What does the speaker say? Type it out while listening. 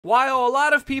While a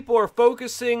lot of people are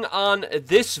focusing on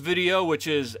this video, which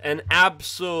is an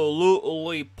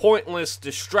absolutely pointless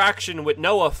distraction with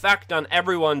no effect on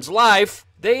everyone's life,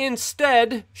 they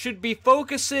instead should be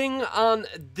focusing on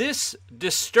this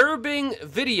disturbing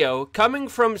video coming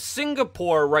from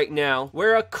Singapore right now,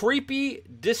 where a creepy,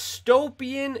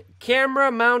 dystopian,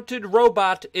 camera-mounted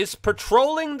robot is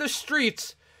patrolling the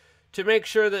streets to make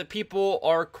sure that people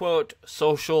are, quote,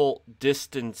 social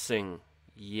distancing.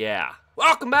 Yeah.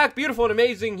 Welcome back, beautiful and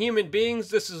amazing human beings.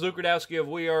 This is Luke Rudowski of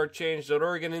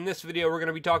WeAreChange.org, and in this video we're going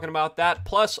to be talking about that,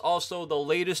 plus also the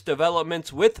latest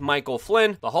developments with Michael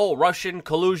Flynn, the whole Russian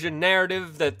collusion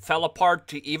narrative that fell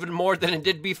apart even more than it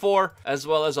did before, as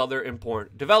well as other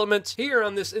important developments here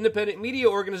on this independent media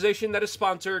organization that is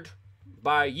sponsored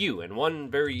by you. And one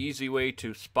very easy way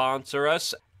to sponsor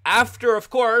us, after,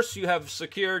 of course, you have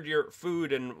secured your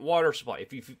food and water supply.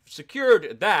 If you've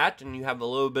secured that and you have a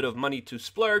little bit of money to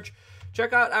splurge,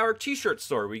 check out our t-shirt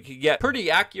store. We could get pretty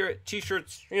accurate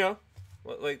t-shirts, you know,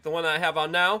 like the one I have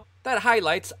on now, that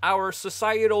highlights our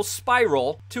societal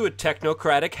spiral to a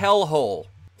technocratic hellhole.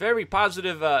 Very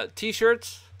positive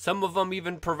t-shirts. Some of them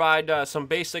even provide some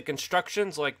basic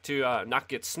instructions, like to not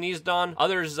get sneezed on.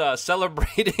 Others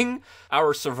celebrating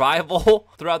our survival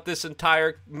throughout this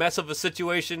entire mess of a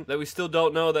situation that we still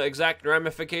don't know the exact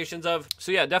ramifications of.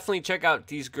 So yeah, definitely check out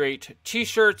these great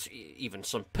t-shirts, even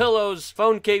some pillows,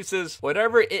 phone cases,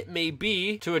 whatever it may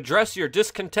be to address your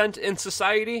discontent in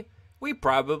society. We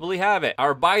probably have it.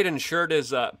 Our Biden shirt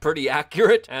is pretty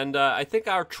accurate, and I think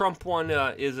our Trump one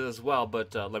is as well,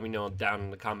 but let me know down in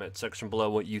the comment section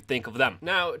below what you think of them.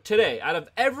 Now, today, out of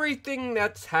everything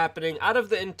that's happening, out of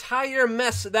the entire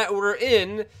mess that we're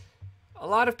in, a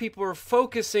lot of people are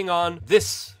focusing on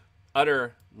this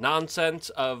utter nonsense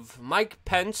of Mike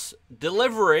Pence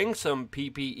delivering some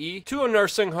PPE to a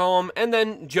nursing home and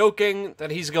then joking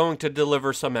that he's going to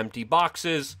deliver some empty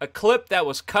boxes. A clip that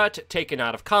was cut, taken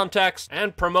out of context,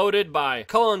 and promoted by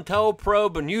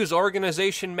COINTELPRO news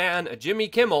organization man Jimmy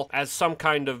Kimmel as some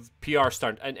kind of PR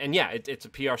stunt. And yeah, it's a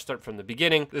PR stunt from the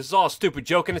beginning. This is all a stupid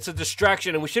joke and it's a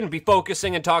distraction and we shouldn't be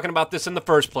focusing and talking about this in the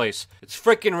first place. It's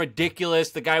freaking ridiculous.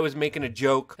 The guy was making a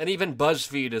joke and even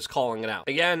BuzzFeed is calling it out.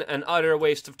 Again, an utter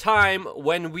waste of time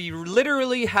when we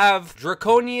literally have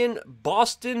draconian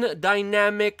Boston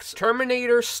Dynamics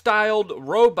Terminator-styled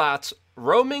robots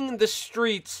roaming the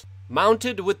streets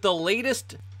mounted with the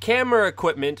latest camera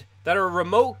equipment that are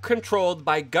remote controlled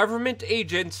by government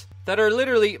agents that are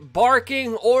literally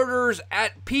barking orders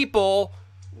at people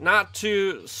not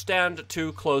to stand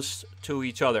too close to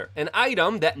each other. An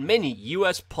item that many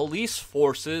U.S. police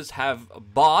forces have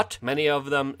bought, many of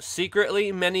them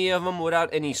secretly, many of them without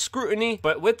any scrutiny.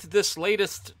 But with this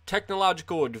latest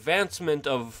technological advancement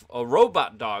of a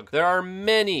robot dog, there are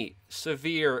many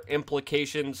severe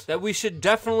implications that we should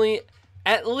definitely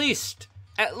at least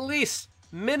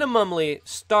minimally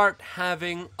start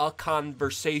having a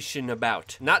conversation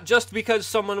about. Not just because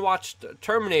someone watched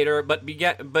Terminator, but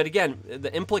again,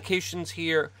 the implications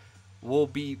here will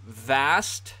be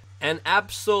vast and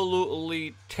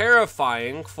absolutely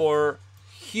terrifying for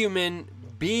human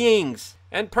beings.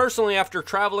 And personally, after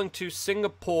traveling to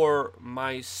Singapore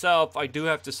myself, I do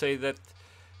have to say that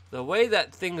the way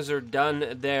that things are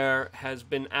done there has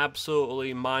been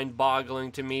absolutely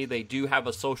mind-boggling to me. They do have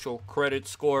a social credit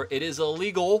score. It is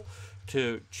illegal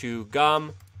to chew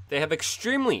gum. They have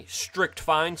extremely strict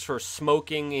fines for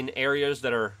smoking in areas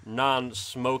that are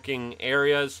non-smoking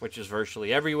areas, which is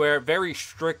virtually everywhere. Very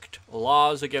strict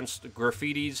laws against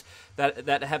graffitis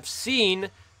that have seen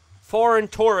foreign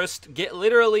tourists get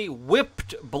literally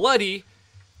whipped bloody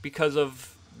because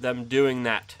of them doing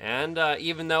that. And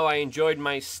even though I enjoyed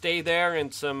my stay there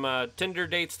and some Tinder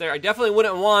dates there, I definitely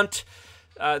wouldn't want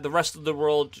the rest of the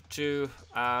world to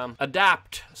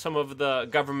adapt some of the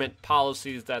government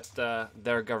policies that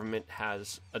their government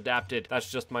has adapted.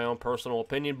 That's just my own personal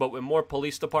opinion, but with more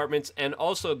police departments and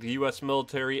also the U.S.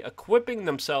 military equipping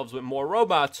themselves with more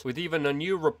robots, with even a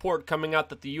new report coming out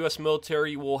that the U.S.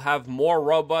 military will have more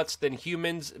robots than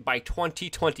humans by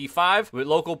 2025, with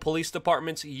local police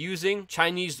departments using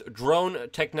Chinese drone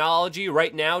technology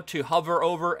right now to hover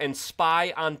over and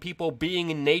spy on people being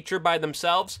in nature by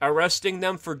themselves, arresting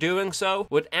them for doing so,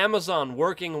 with Amazon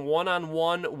working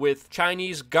one-on-one with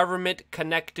Chinese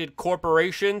government-connected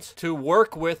corporations to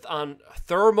work with on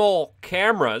thermal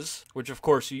cameras, which of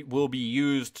course will be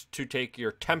used to take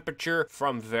your temperature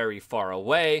from very far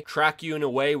away, track you in a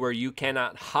way where you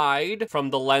cannot hide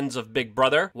from the lens of Big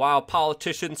Brother, while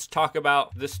politicians talk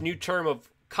about this new term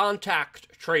of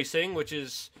contact tracing, which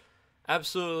is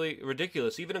absolutely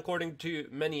ridiculous. Even according to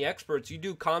many experts, you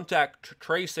do contact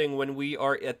tracing when we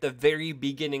are at the very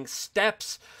beginning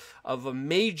steps of a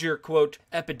major, quote,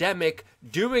 epidemic.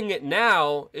 Doing it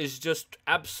now is just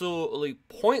absolutely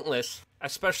pointless,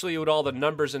 especially with all the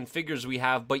numbers and figures we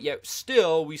have, but yet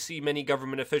still we see many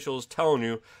government officials telling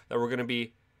you that we're going to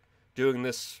be doing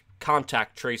this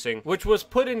contact tracing, which was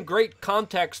put in great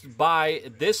context by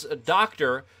this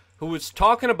doctor who was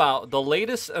talking about the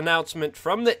latest announcement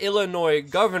from the Illinois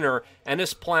governor and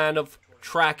his plan of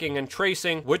tracking and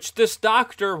tracing, which this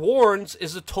doctor warns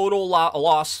is a total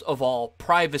loss of all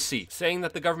privacy, saying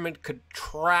that the government could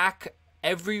track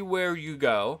everywhere you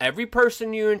go, every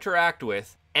person you interact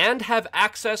with, and have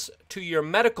access to your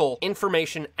medical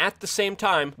information at the same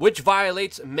time, which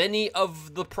violates many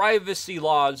of the privacy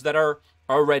laws that are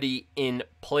already in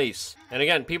place. And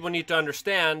again, people need to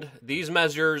understand these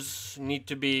measures need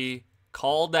to be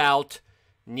called out,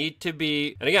 and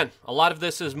again, a lot of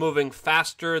this is moving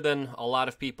faster than a lot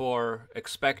of people are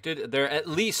expected. There at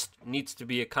least needs to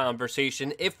be a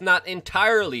conversation, if not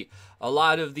entirely, a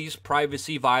lot of these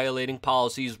privacy violating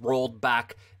policies rolled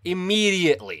back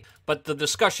immediately. But the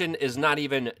discussion is not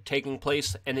even taking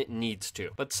place, and it needs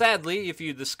to. But sadly, if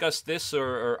you discuss this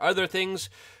or other things,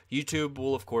 YouTube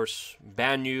will, of course,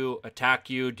 ban you, attack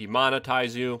you,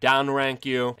 demonetize you, downrank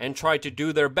you, and try to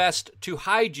do their best to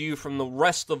hide you from the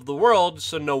rest of the world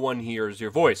so no one hears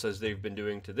your voice, as they've been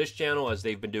doing to this channel, as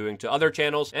they've been doing to other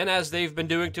channels, and as they've been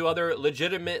doing to other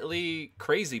legitimately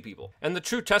crazy people. And the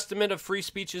true testament of free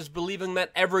speech is believing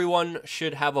that everyone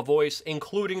should have a voice,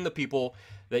 including the people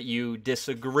that you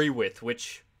disagree with,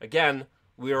 which, again,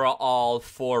 we are all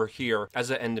for here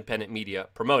as an independent media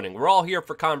promoting. We're all here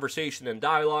for conversation and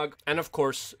dialogue, and of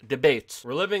course, debates.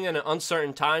 We're living in an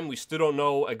uncertain time. We still don't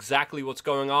know exactly what's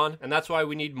going on, and that's why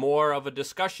we need more of a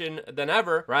discussion than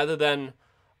ever, rather than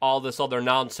all this other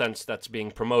nonsense that's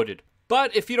being promoted.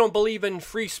 But if you don't believe in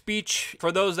free speech,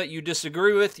 for those that you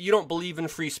disagree with, you don't believe in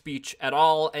free speech at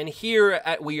all. And here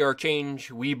at We Are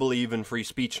Change, we believe in free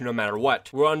speech no matter what.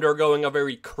 We're undergoing a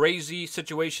very crazy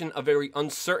situation, a very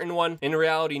uncertain one. In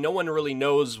reality, no one really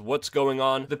knows what's going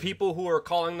on. The people who are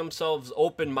calling themselves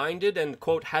open-minded and,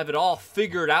 quote, have it all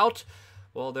figured out,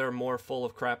 well, they're more full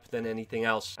of crap than anything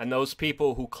else. And those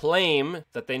people who claim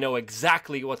that they know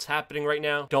exactly what's happening right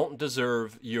now don't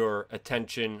deserve your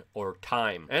attention or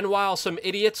time. And while some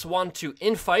idiots want to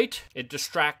infight, it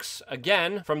distracts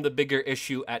again from the bigger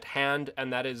issue at hand,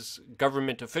 and that is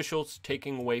government officials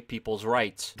taking away people's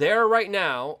rights. There right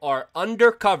now are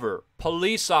undercover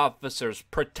police officers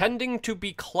pretending to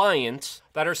be clients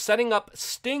that are setting up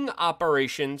sting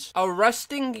operations,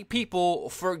 arresting people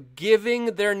for giving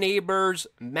their neighbors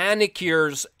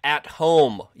manicures at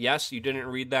home. Yes, you didn't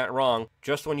read that wrong.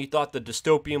 Just when you thought the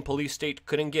dystopian police state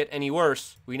couldn't get any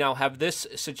worse, we now have this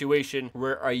situation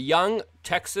where a young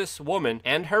Texas woman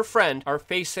and her friend are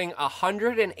facing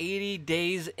 180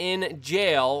 days in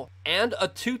jail and a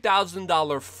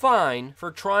 $2,000 fine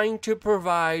for trying to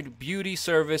provide beauty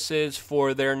services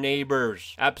for their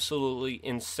neighbors. Absolutely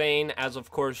insane, as of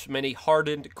course many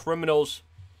hardened criminals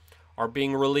are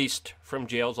being released from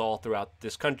jails all throughout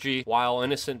this country, while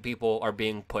innocent people are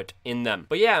being put in them.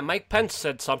 But yeah, Mike Pence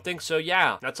said something, so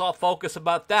yeah, let's all focus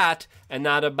about that and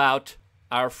not about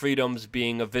our freedoms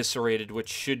being eviscerated, which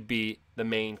should be the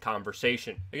main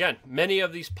conversation. Again, many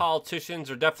of these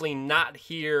politicians are definitely not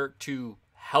here to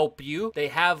help you. They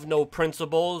have no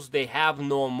principles, they have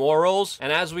no morals,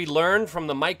 and as we learned from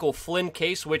the Michael Flynn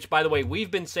case, which by the way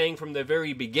we've been saying from the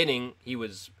very beginning he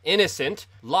was innocent,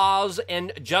 laws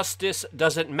and justice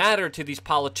doesn't matter to these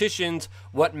politicians.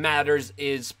 What matters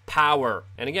is power.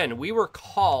 And again, we were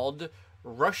called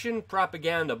Russian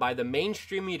propaganda by the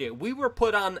mainstream media. We were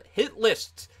put on hit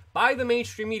lists by the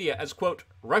mainstream media as, quote,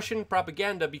 Russian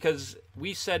propaganda because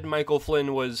we said Michael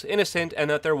Flynn was innocent and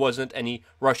that there wasn't any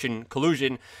Russian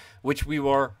collusion, which we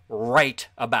were right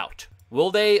about. Will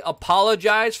they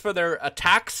apologize for their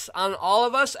attacks on all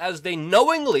of us as they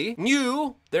knowingly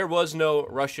knew there was no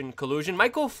Russian collusion?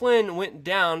 Michael Flynn went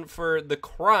down for the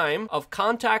crime of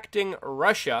contacting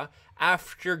Russia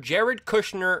after Jared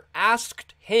Kushner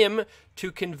asked him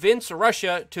to convince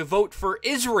Russia to vote for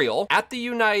Israel at the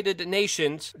United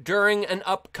Nations during an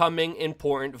upcoming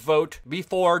important vote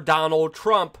before Donald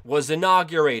Trump was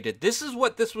inaugurated. This is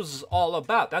what this was all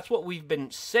about. That's what we've been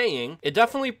saying. It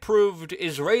definitely proved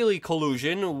Israeli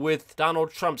collusion with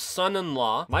Donald Trump's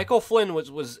son-in-law. Michael Flynn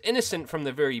was innocent from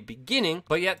the very beginning,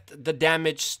 but yet the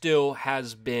damage still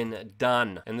has been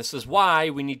done. And this is why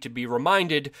we need to be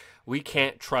reminded we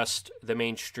can't trust the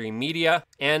mainstream media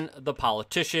and the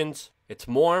politicians. It's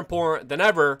more important than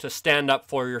ever to stand up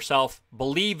for yourself,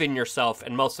 believe in yourself,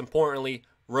 and most importantly,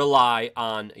 rely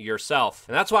on yourself.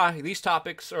 And that's why these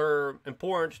topics are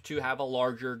important to have a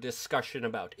larger discussion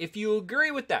about. If you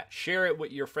agree with that, share it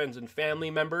with your friends and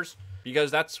family members,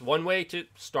 because that's one way to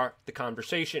start the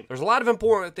conversation. There's a lot of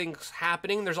important things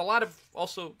happening. There's a lot of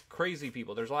also crazy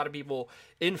people. There's a lot of people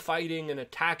infighting and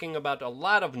attacking about a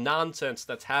lot of nonsense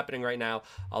that's happening right now.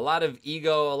 A lot of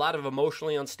ego, a lot of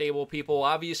emotionally unstable people.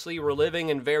 Obviously, we're living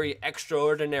in very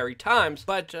extraordinary times,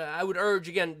 but I would urge,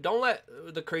 again, don't let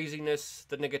the craziness,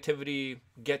 the negativity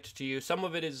get to you. Some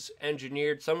of it is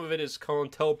engineered. Some of it is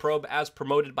COINTELPRO as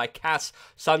promoted by Cass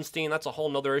Sunstein. That's a whole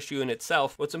nother issue in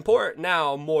itself. What's important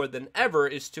now more than ever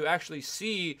is to actually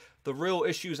see the real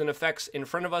issues and effects in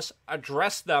front of us,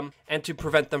 address them, and to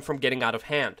prevent them from getting out of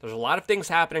hand. There's a lot of things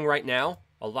happening right now,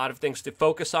 a lot of things to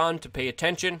focus on, to pay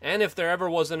attention, and if there ever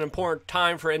was an important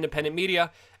time for independent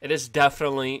media, it is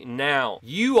definitely now.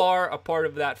 You are a part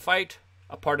of that fight,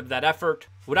 a part of that effort.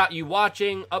 Without you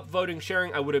watching, upvoting,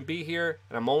 sharing, I wouldn't be here,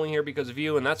 and I'm only here because of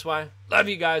you, and that's why. Love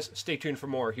you guys. Stay tuned for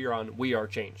more here on We Are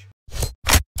Change.